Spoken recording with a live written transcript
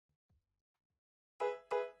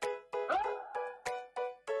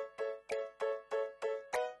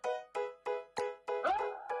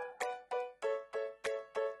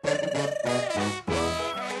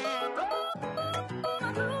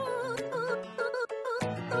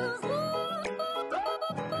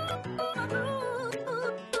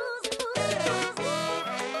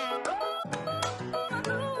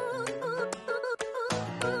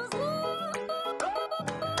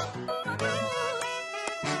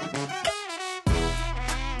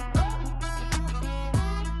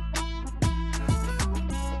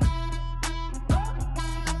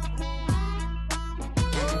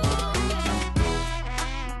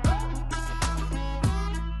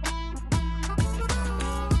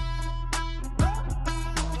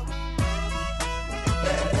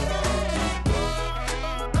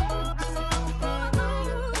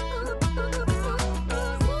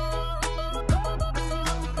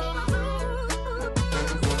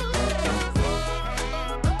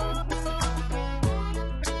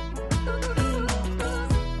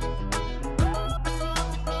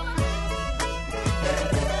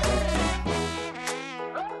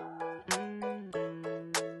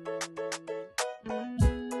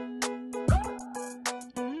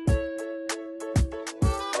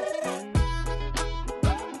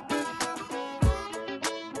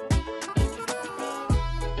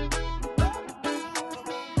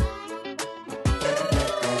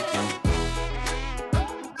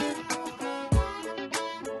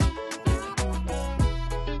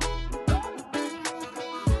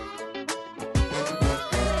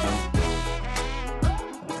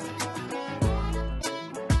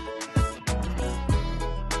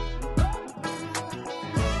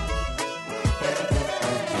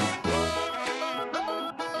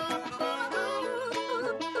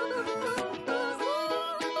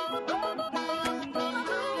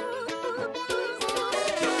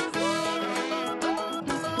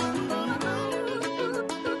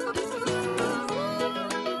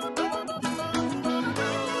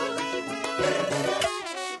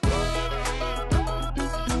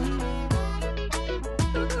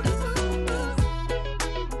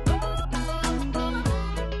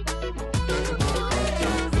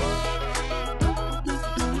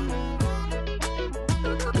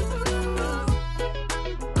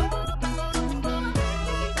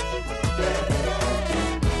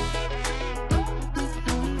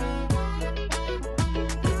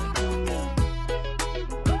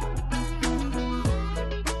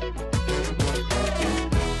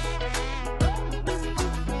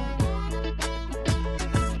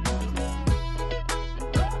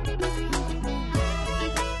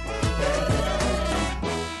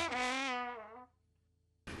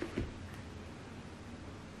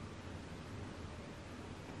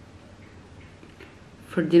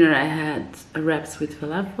For dinner I had wraps with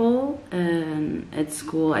falafel, and at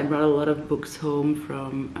school I brought a lot of books home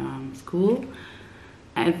from school.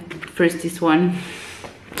 First this one,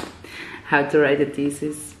 how to write a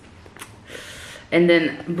thesis, and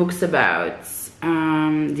then books about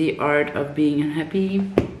the art of being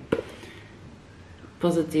unhappy,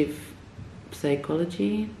 positive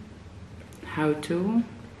psychology, how to,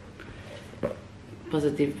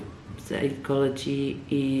 positive psychology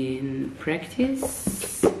in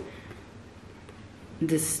practice,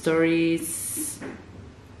 the stories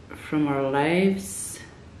from our lives,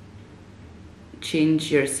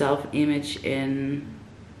 change your self-image and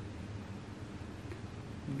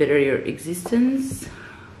better your existence,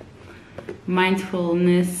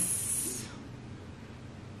 mindfulness,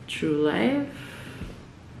 true life,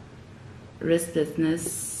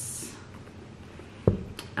 restlessness,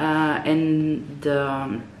 and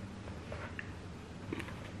the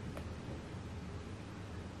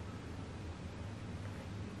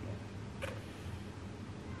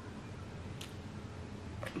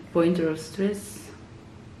pointer of stress.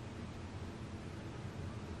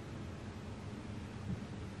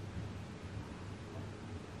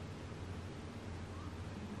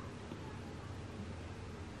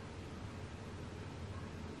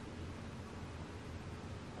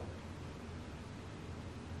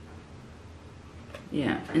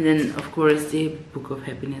 Yeah, and then of course the Book of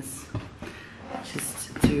Happiness,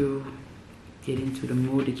 just to get into the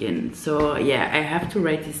mood again. So yeah, I have to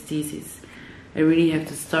write this thesis. I really have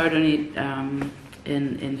to start on it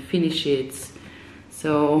and finish it.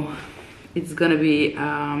 So it's gonna be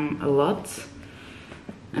a lot.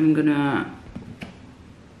 I'm gonna,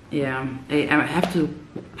 yeah, I have to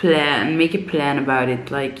make a plan about it.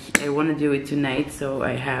 Like, I want to do it tonight, so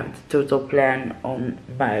I have the total plan on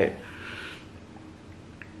by,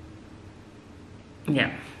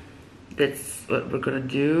 yeah, that's what we're gonna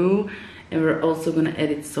do. And we're also gonna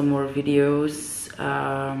edit some more videos.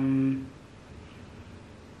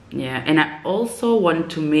 Yeah, and I also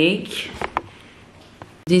want to make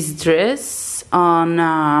this dress on,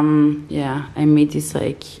 yeah, I made this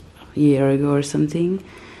like a year ago or something.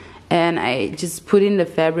 And I just put in the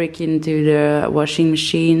fabric into the washing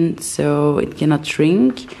machine so it cannot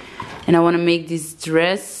shrink. And I want to make this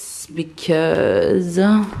dress because,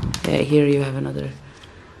 yeah, here you have another.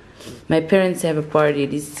 My parents have a party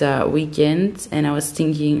this weekend, and I was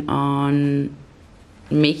thinking on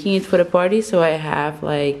making it for the party, so I have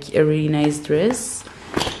like a really nice dress.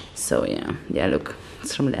 So yeah, look,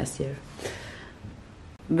 it's from last year.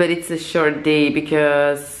 But it's a short day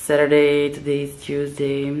because Saturday, today is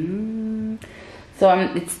Tuesday. So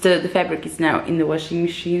it's the fabric is now in the washing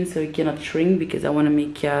machine, so it cannot shrink because I want to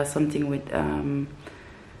make something with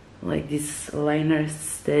like these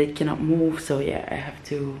liners that it cannot move. So yeah, I have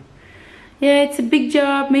to. Yeah, it's a big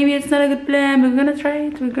job. Maybe it's not a good plan. We're gonna try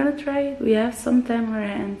it. We're gonna try it. We have some time on our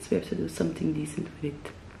hands. We have to do something decent with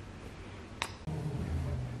it.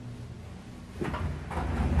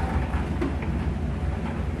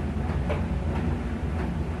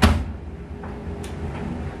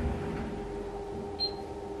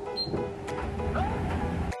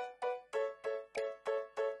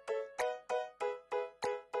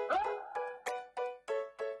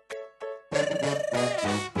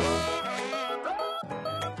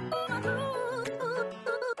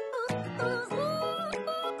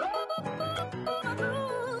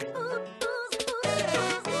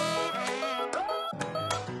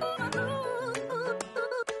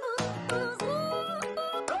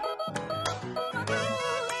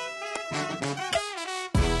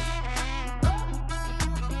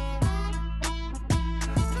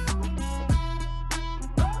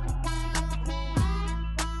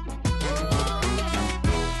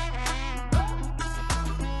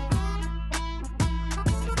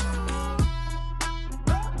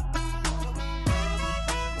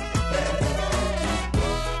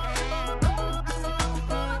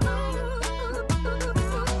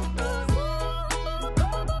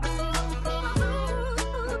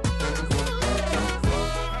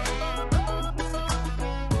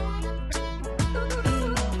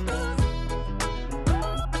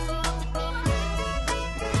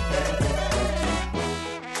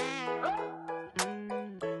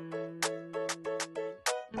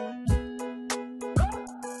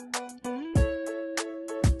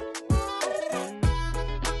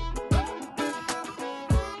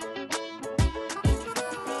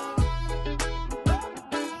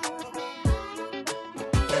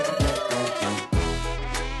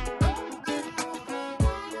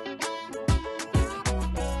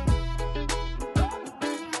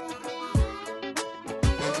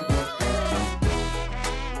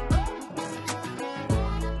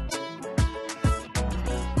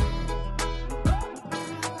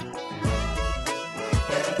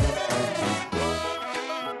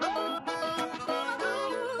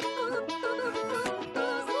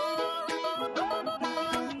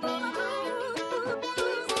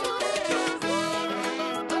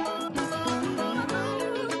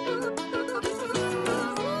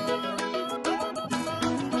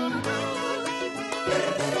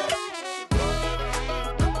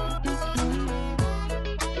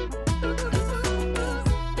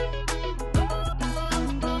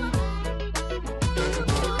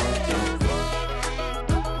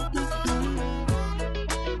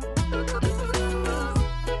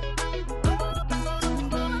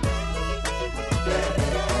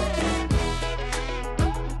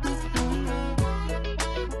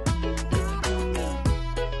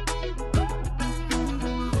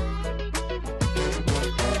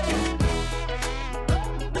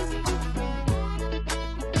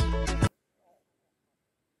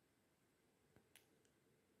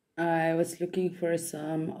 I was looking for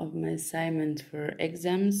some of my assignment for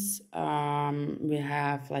exams. We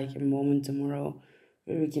have like a moment tomorrow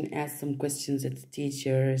where we can ask some questions at the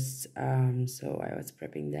teachers. So I was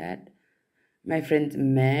prepping that. My friend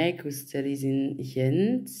Meg, who studies in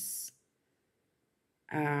Ghent,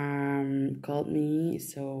 called me,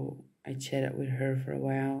 so I chatted with her for a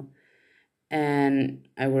while. And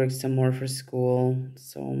I worked some more for school,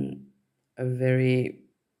 so a very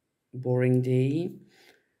boring day.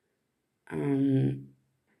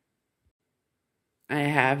 I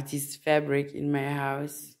have this fabric in my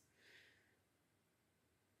house.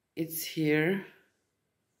 It's here.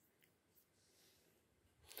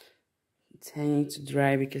 It's hanging to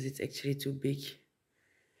dry because it's actually too big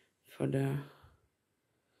for the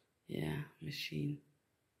machine.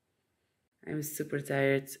 I'm super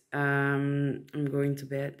tired. I'm going to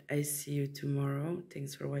bed. I see you tomorrow.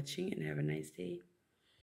 Thanks for watching and have a nice day.